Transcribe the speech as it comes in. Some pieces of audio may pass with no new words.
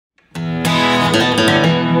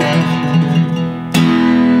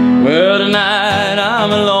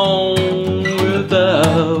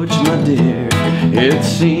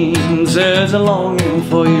there's a longing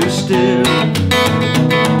for you still.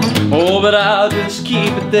 Oh, but I'll just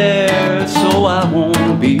keep it there so I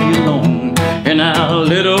won't be alone in our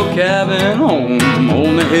little cabin home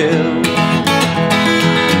on the hill.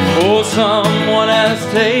 Oh, someone has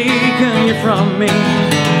taken you from me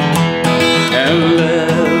and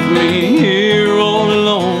left me here all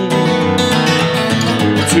alone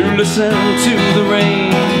to listen to the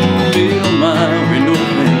rain fill my window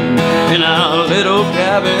pane in our little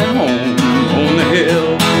cabin home on the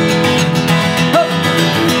hill.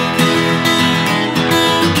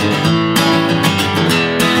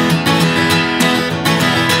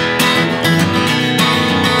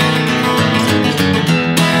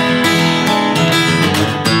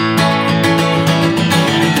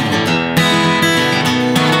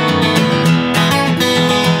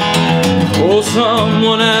 Oh,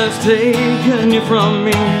 someone has taken you from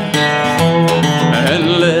me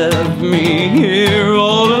and left me here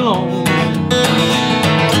all alone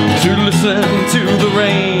to listen to the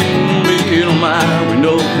rain beat on my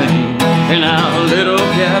window pane in our little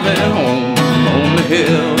cabin home on the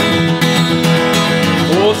hill.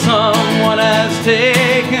 Oh, someone has taken